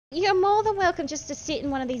You're more than welcome just to sit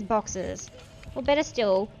in one of these boxes. Or better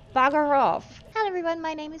still, bugger off. Hello everyone,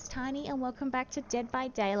 my name is Tiny and welcome back to Dead by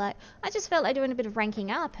Daylight. I just felt like doing a bit of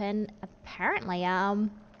ranking up and apparently,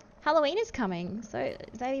 Halloween is coming. So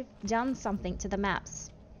they've done something to the maps.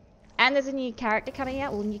 And there's a new character coming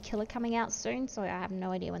out, or a new killer coming out soon, so I have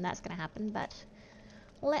no idea when that's going to happen, but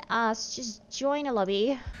let us just join a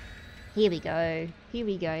lobby. Here we go. Here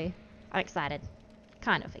we go. I'm excited.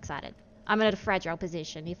 Kind of excited. I'm in a fragile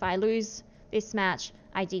position. If I lose this match,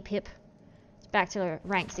 I depip back to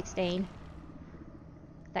rank 16.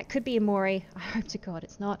 That could be a Mori. I hope to God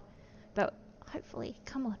it's not. But hopefully,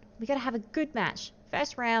 come on. We gotta have a good match.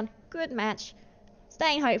 First round, good match.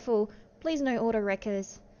 Staying hopeful. Please no auto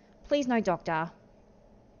wreckers. Please no doctor.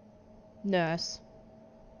 Nurse.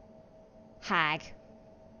 Hag.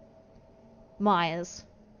 Myers.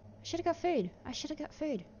 I should have got food. I should have got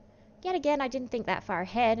food. Yet again, I didn't think that far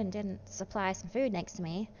ahead and didn't supply some food next to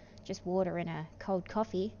me. Just water and a cold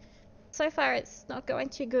coffee. So far, it's not going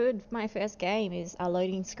too good. My first game is a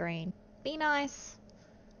loading screen. Be nice.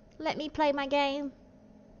 Let me play my game.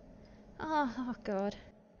 Oh God.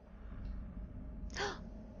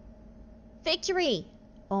 Victory!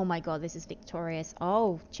 Oh my God, this is victorious.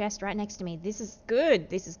 Oh, chest right next to me. This is good.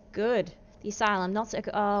 This is good. The asylum, not so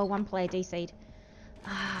good. Oh, one player DC'd.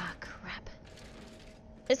 Ah, crap.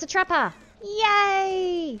 It's a trapper!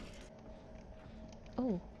 Yay!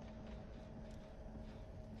 Oh.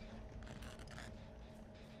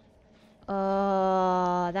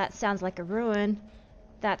 Oh, that sounds like a ruin.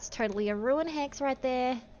 That's totally a ruin hex right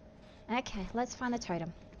there. Okay, let's find the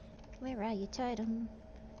totem. Where are you, totem?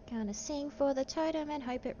 Gonna sing for the totem and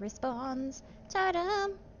hope it responds.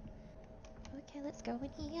 Totem! Okay, let's go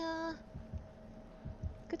in here.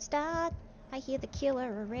 Good start. I hear the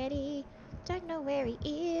killer already. Don't know where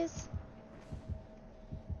he is.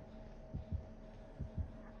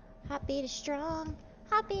 Heartbeat is strong.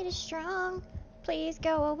 Heartbeat is strong. Please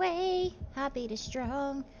go away. Heartbeat is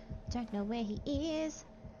strong. Don't know where he is.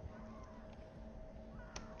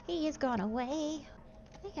 He is gone away.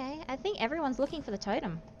 Okay, I think everyone's looking for the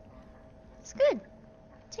totem. It's good.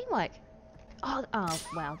 Teamwork. Oh,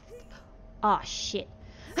 wow. Oh, shit.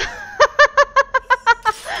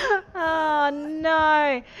 Oh,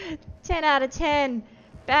 no. 10 out of 10.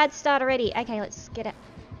 Bad start already. Okay, let's get it.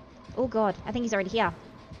 Oh, God. I think he's already here.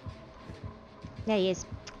 There he is.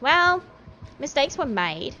 Well, mistakes were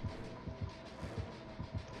made.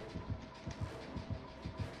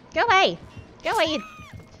 Go away. Go away.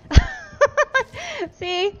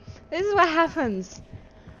 See? This is what happens.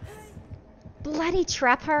 Bloody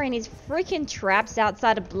trapper in his freaking traps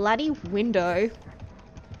outside a bloody window.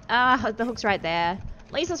 Ah, the hook's right there.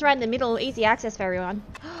 Lisa's right in the middle. Easy access for everyone.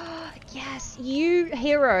 Yes, you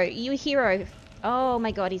hero. You hero. Oh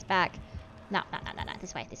my God, he's back. No.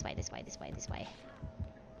 This way, this way, this way, this way, this way.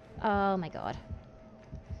 Oh my God.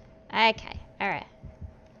 Okay, alright.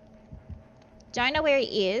 Don't know where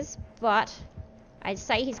he is, but I'd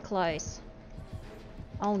say he's close.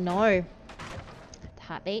 Oh no.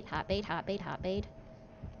 Heartbeat, heartbeat, heartbeat, heartbeat.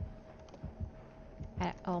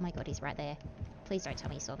 Oh my God, he's right there. Please don't tell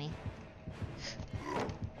me he saw me.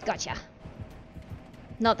 Gotcha.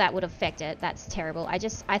 Not that would affect it. That's terrible. I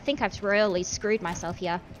think I've really screwed myself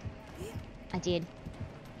here. I did.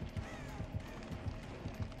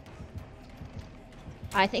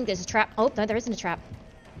 I think there's a trap. Oh, no, there isn't a trap.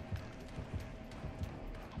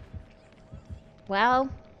 Well,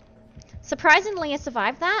 surprisingly, I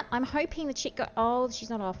survived that. I'm hoping the chick got... Oh, she's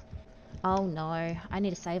not off. Oh, no. I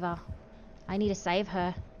need to save her. I need to save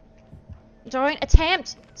her. Don't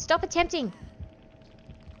attempt! Stop attempting!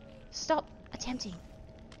 Stop attempting.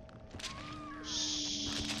 Shh.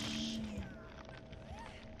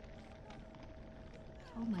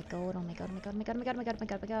 Oh my God, oh my God, oh my God, oh my God, oh my God, oh my God, oh my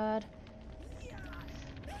God, oh my God.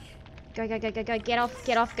 Go, go, go, go, go, get off,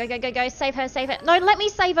 go, go, go, go, save her, save her. No, let me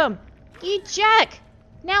save him! You jerk!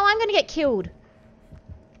 Now I'm gonna get killed.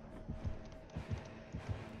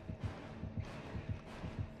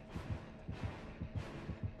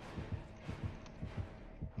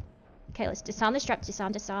 Okay, let's disarm this trap,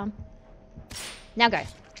 disarm, disarm. Now go.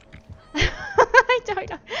 I don't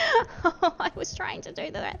know. Oh, I was trying to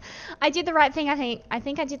do that. I did the right thing, I think. I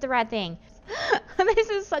think I did the right thing. This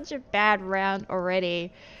is such a bad round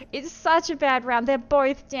already. It's such a bad round. They're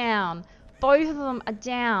both down. Both of them are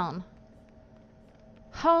down.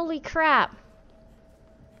 Holy crap.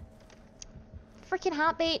 Freaking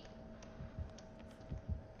heartbeat.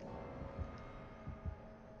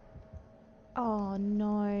 Oh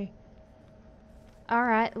no.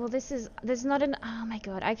 Alright, well there's not an... Oh my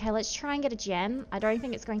God. Okay, let's try and get a gem. I don't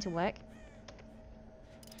think it's going to work.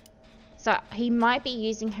 So he might be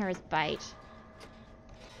using her as bait.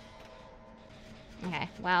 Okay,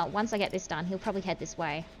 well, once I get this done, he'll probably head this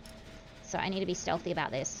way. So I need to be stealthy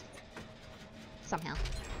about this. Somehow.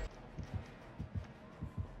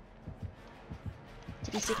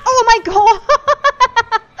 Did he see? Oh my god!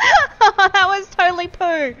 Oh, that was totally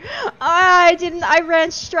poo. I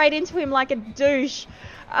ran straight into him like a douche.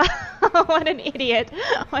 What an idiot.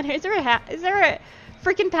 Is there a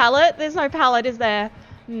freaking pallet? There's no pallet, is there?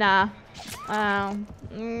 Nah. Well,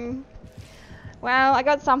 I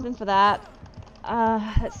got something for that.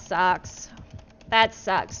 That sucks. That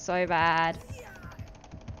sucks so bad.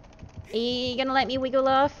 Are you gonna let me wiggle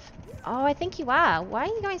off? Oh, I think you are. Why are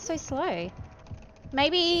you going so slow?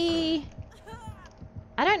 Maybe...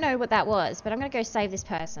 I don't know what that was, but I'm gonna go save this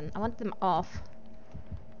person. I want them off.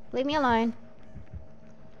 Leave me alone.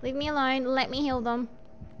 Leave me alone. Let me heal them.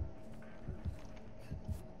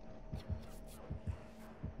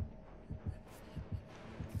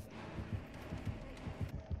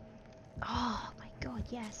 Oh my god,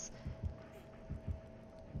 yes.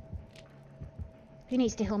 Who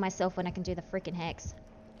needs to heal myself when I can do the freaking hex?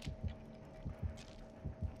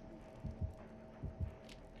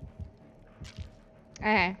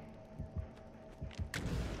 Okay.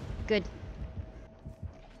 Good.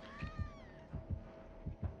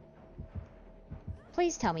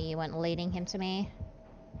 Please tell me you weren't leading him to me.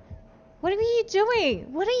 What are you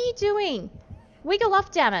doing? What are you doing? Wiggle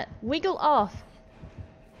off, damn it. Wiggle off.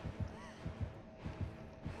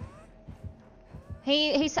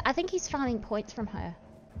 I think he's farming points from her.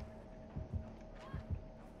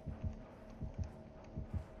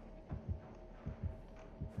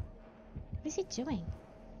 What is he doing?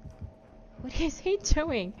 What is he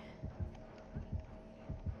doing?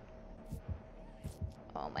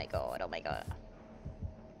 Oh my god, oh my god.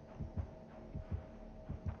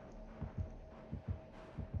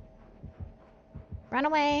 Run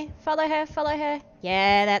away. Follow her, follow her.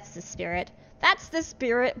 Yeah, that's the spirit. That's the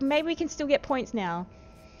spirit. Maybe we can still get points now.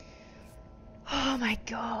 Oh my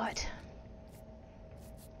god.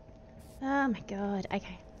 Oh my god.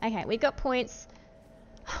 Okay. Okay, we've got points.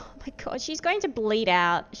 Oh my god, she's going to bleed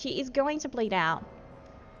out. She is going to bleed out.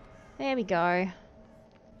 There we go.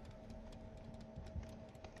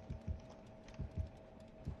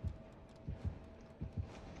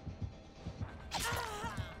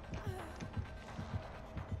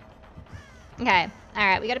 Okay.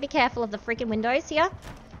 Alright, we gotta be careful of the freaking windows here.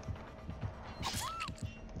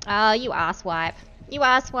 Oh, you asswipe. You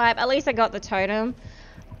asswipe. At least I got the totem.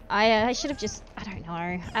 I should have just... I don't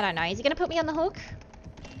know. Is he gonna put me on the hook?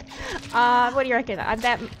 What do you reckon?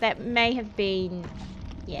 That may have been...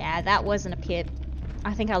 Yeah, that wasn't a pip.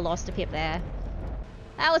 I think I lost a pip there.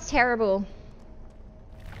 That was terrible.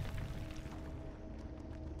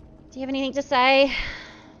 Do you have anything to say?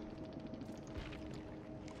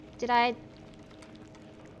 Did I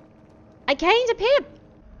gained a pip!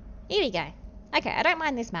 Here we go. Okay, I don't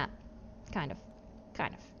mind this map. Kind of.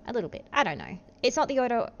 A little bit. I don't know. It's not the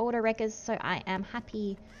auto wreckers, so I am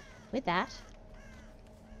happy with that.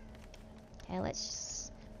 Okay, let's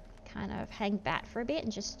just kind of hang back for a bit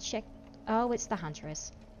and just check. Oh, it's the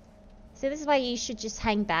Huntress. So this is why you should just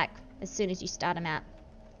hang back as soon as you start a map.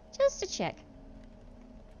 Just to check.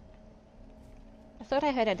 I thought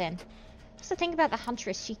I heard her then. That's the thing about the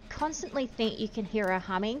Huntress. You constantly think you can hear her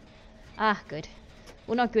humming. Ah, good.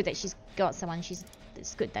 Well, not good that she's got someone.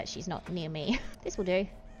 It's good that she's not near me. This will do.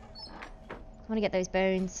 I want to get those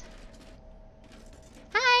bones.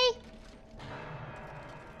 Hi!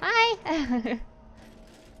 Hi!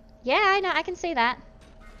 Yeah, I know. I can see that.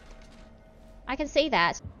 I can see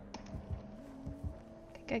that.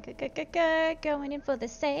 Go. Going in for the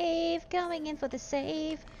save. Going in for the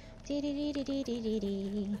save. Dee.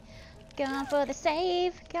 Going for the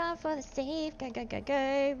save. Going for the save. Go.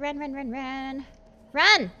 Run.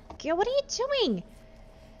 Run! Girl, what are you doing?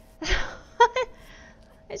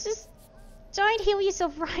 It's just... Don't heal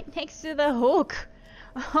yourself right next to the hook.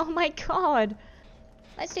 Oh my god.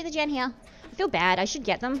 Let's do the gen here. I feel bad. I should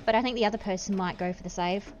get them, but I think the other person might go for the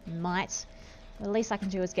save. Might. Well, the least I can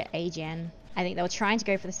do is get a gen. I think they were trying to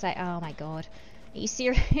go for the save. Oh my god. Are you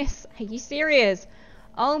serious? Are you serious?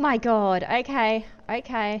 Oh my god. Okay.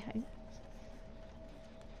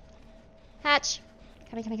 Hatch.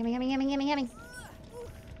 Coming.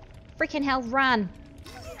 Freaking hell, run.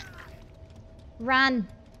 Run.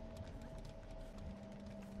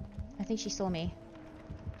 I think she saw me.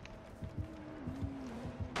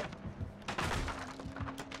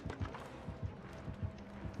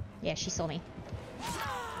 Yeah, she saw me.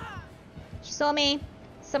 She saw me.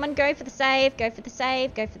 Someone go for the save. Go for the save.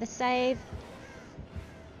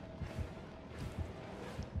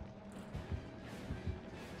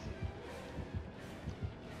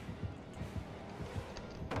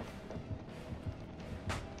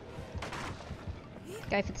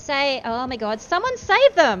 Go for the save. Oh my god, someone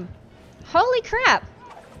save them! Holy crap!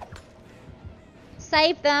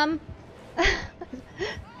 Save them! What?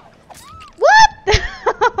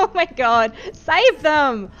 Oh my god, save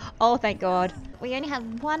them! Oh, thank god. We only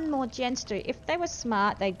have one more gen to do. If they were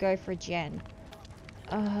smart, they'd go for a gen.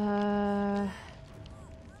 Or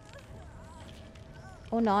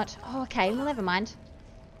not. Oh, okay, well, never mind.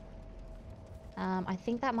 I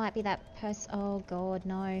think that might be that person. Oh god,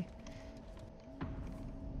 no.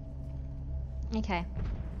 Okay.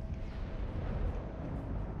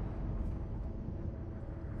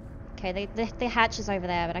 Okay, the hatch is over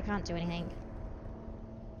there, but I can't do anything.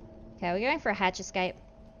 Okay, we're going for a hatch escape.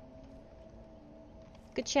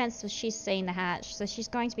 Good chance that she's seen the hatch, so she's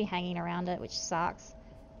going to be hanging around it, which sucks.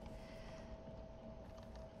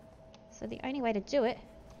 So the only way to do it...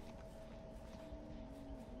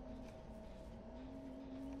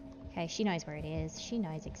 Okay, she knows where it is. She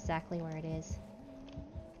knows exactly where it is.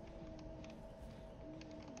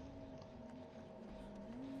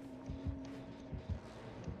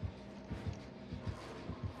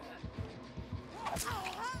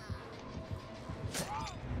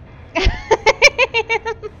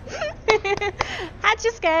 Hatch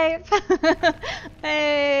escape!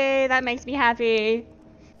 Hey, that makes me happy.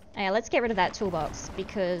 Yeah, let's get rid of that toolbox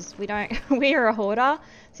because we are a hoarder.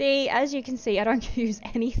 See, as you can see, I don't use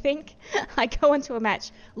anything. I go into a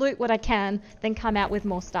match, loot what I can, then come out with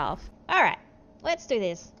more stuff. Alright, let's do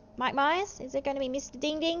this. Mike Myers, is it going to be Mr.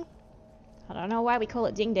 Ding Ding? I don't know why we call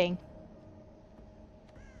it Ding Ding.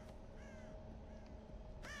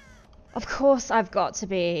 Of course I've got to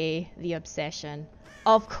be the obsession.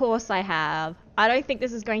 Of course I have. I don't think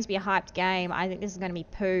this is going to be a hyped game. I think this is going to be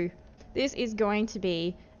poo. This is going to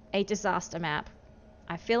be a disaster map.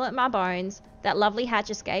 I feel it in my bones. That lovely hatch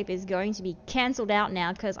escape is going to be cancelled out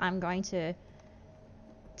now because I'm going to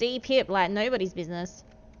de-pip like nobody's business.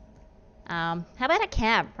 How about a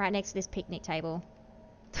camp right next to this picnic table?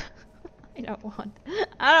 I don't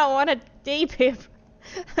want a de-pip.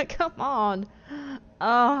 Come on.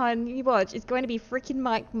 Oh, and you watch. It's going to be freaking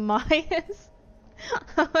Mike Myers.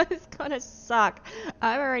 It's gonna suck.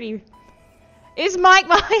 I'm already... It's Mike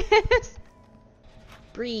Myers!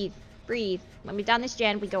 Breathe. Breathe. When we're done this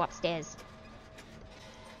gen, we go upstairs.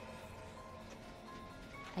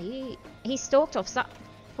 Are you... He stalked off some...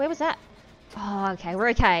 Where was that? Oh, okay. We're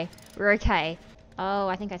okay. We're okay. Oh,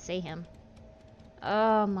 I think I see him.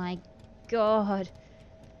 Oh my god.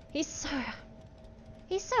 He's so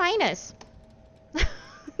anus.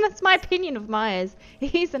 That's my opinion of Myers.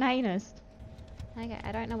 He's an anus. Okay,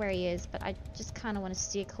 I don't know where he is, but I just kind of want to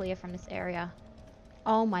steer clear from this area.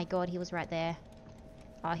 Oh my god, he was right there.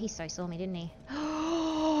 Oh, he so saw me, didn't he?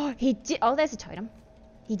 Oh, he did. Oh, there's a totem.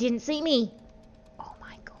 He didn't see me. Oh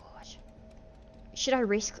my gosh. Should I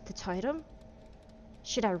risk the totem?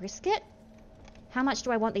 Should I risk it? How much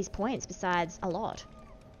do I want these points besides a lot?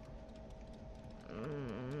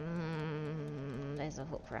 There's a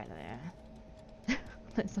hook right there.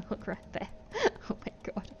 There's a hook right there. Oh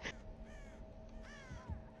my god.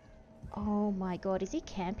 Oh my god, is he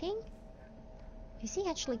camping? Is he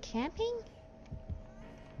actually camping?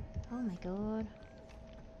 Oh my god.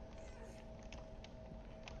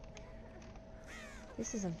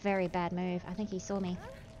 This is a very bad move. I think he saw me.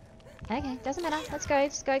 Okay, doesn't matter. Let's go.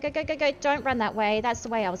 Just go, go, go, go, go. Don't run that way. That's the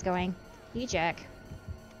way I was going. You jerk.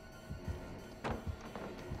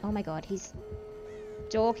 Oh my god, he's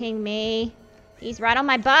stalking me. He's right on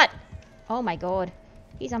my butt. Oh my god.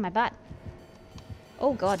 He's on my butt.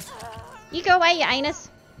 Oh god. You go away, you anus.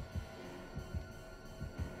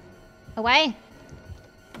 Away.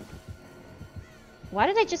 Why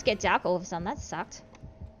did it just get dark all of a sudden? That sucked.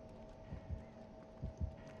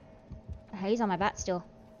 Oh, he's on my butt still.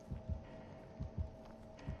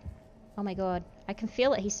 Oh my god. I can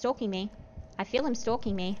feel it. He's stalking me. I feel him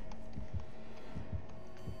stalking me.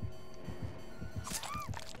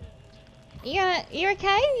 You're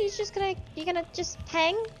okay? You're gonna just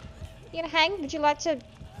hang? You're gonna hang? Would you like to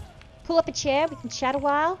pull up a chair? We can chat a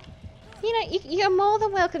while. You know, you're more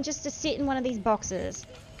than welcome just to sit in one of these boxes.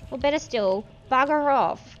 Or better still, bugger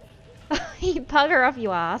off. You bugger off,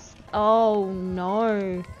 you ass. Oh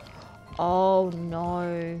no. Oh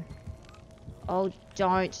no. Oh,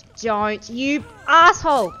 don't, you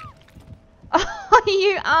asshole. Oh,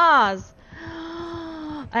 you ass.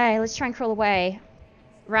 Alright, let's try and crawl away.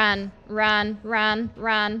 Run, run, run,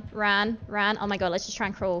 run, run, run. Oh my god, let's just try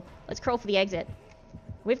and crawl. Let's crawl for the exit.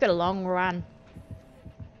 We've got a long run.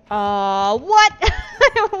 Oh, what?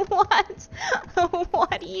 What?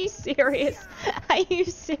 What? Are you serious? Are you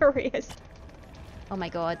serious? Oh my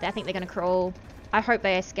god, I think they're gonna crawl. I hope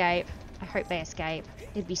they escape. I hope they escape.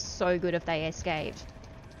 It'd be so good if they escaped.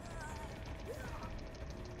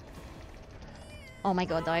 Oh my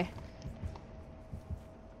god, though.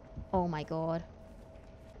 Oh my god.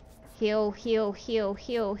 Heal, heal, heal,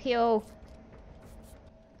 heal, heal.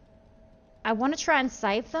 I want to try and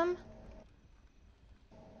save them.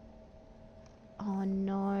 Oh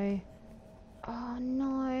no. Oh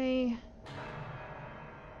no.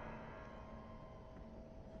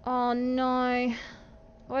 Oh no.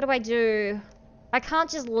 What do I do? I can't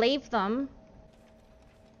just leave them.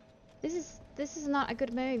 This is not a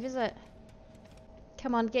good move, is it?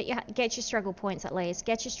 Come on, get your struggle points at least.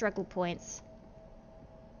 Get your struggle points.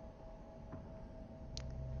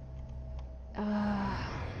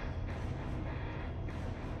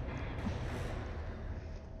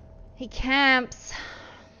 He camps.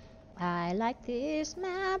 I like this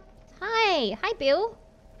map. Hi. Hi, Bill.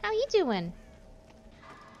 How you doing?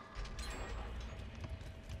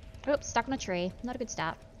 Oops, stuck on a tree. Not a good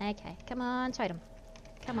start. Okay, come on, totem.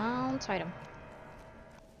 Come on, totem.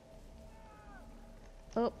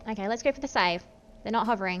 Oh, okay, let's go for the save. They're not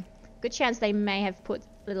hovering. Good chance they may have put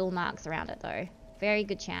little marks around it, though. Very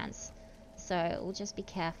good chance. So, we'll just be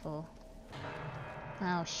careful.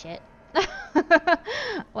 Oh, shit.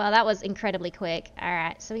 Well, that was incredibly quick.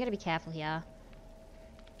 Alright, so we gotta be careful here.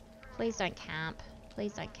 Please don't camp.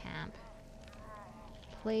 Please don't camp.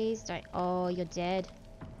 Please don't... Oh, you're dead.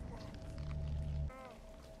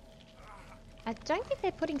 I don't think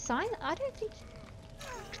they're putting signs. I don't think...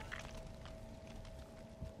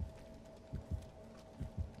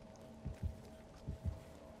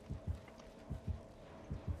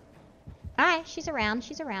 Alright, she's around.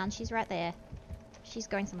 She's around. She's right there. She's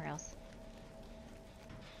going somewhere else.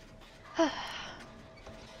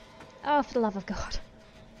 Oh, for the love of God.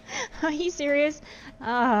 Are you serious?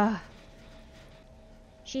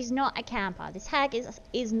 She's not a camper. This hag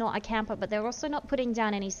is not a camper, but they're also not putting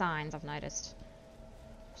down any signs, I've noticed.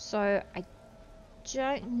 So, I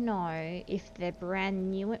don't know if they're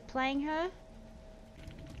brand new at playing her.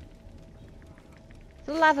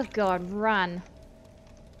 For the love of God, run.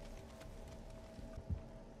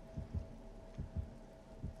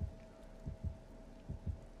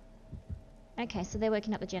 Okay, so they're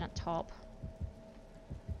working up the gen at top.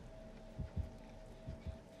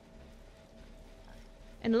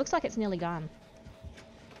 And it looks like it's nearly gone.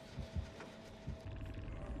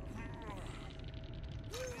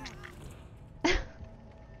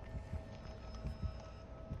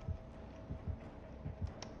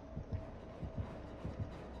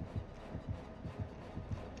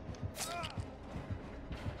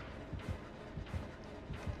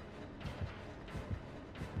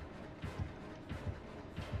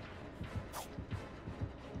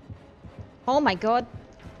 Oh my god.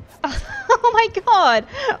 Oh my god.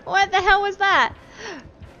 What the hell was that?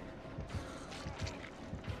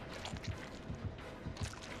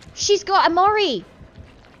 She's got a Mori.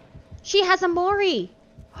 She has a Mori.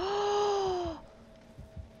 Oh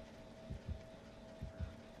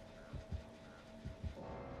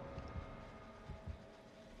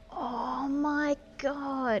my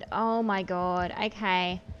god. Oh my god.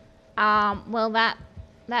 Okay. Well that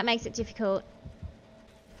makes it difficult.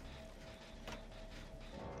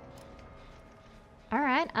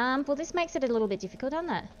 Alright, well this makes it a little bit difficult,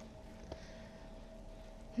 doesn't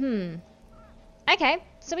it? Okay,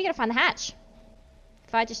 so we gotta find the hatch.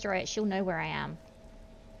 If I destroy it, she'll know where I am.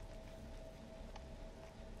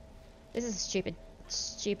 This is a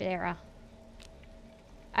stupid error.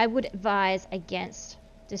 I would advise against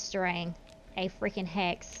destroying a freaking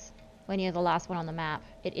hex when you're the last one on the map.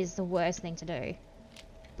 It is the worst thing to do.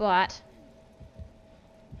 But,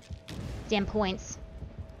 damn points.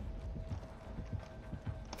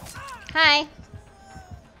 Hi.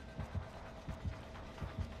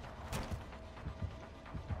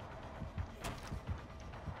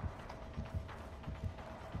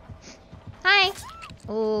 Hi.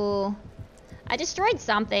 Ooh. I destroyed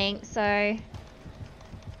something, so... I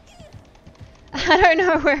don't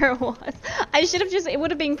know where it was. I should have just... It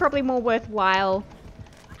would have been probably more worthwhile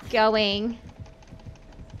going.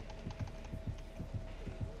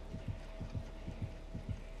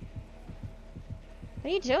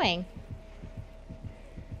 What are you doing?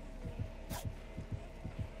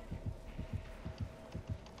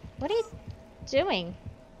 What are you doing?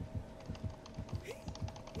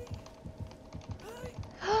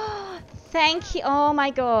 Thank you. Oh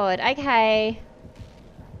my god. Okay.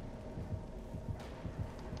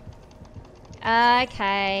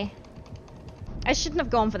 Okay. I shouldn't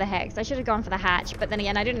have gone for the hex. I should have gone for the hatch. But then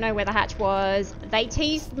again, I didn't know where the hatch was. They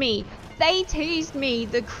teased me. They teased me.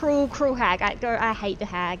 The cruel, cruel hag. I hate the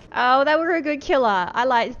hag. Oh, they were a good killer. I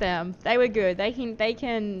liked them. They were good. They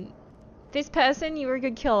can... This person, you were a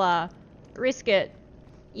good killer. Risk it.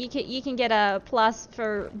 you can get a plus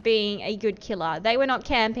for being a good killer. They were not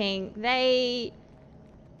camping. They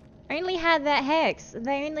only had that hex.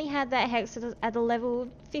 They only had that hex at the level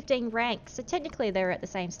 15 rank. So technically they were at the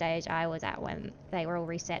same stage I was at when they were all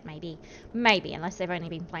reset, maybe. Maybe, unless they've only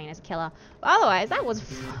been playing as a killer. But otherwise, that was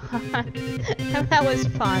fun. That was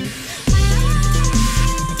fun.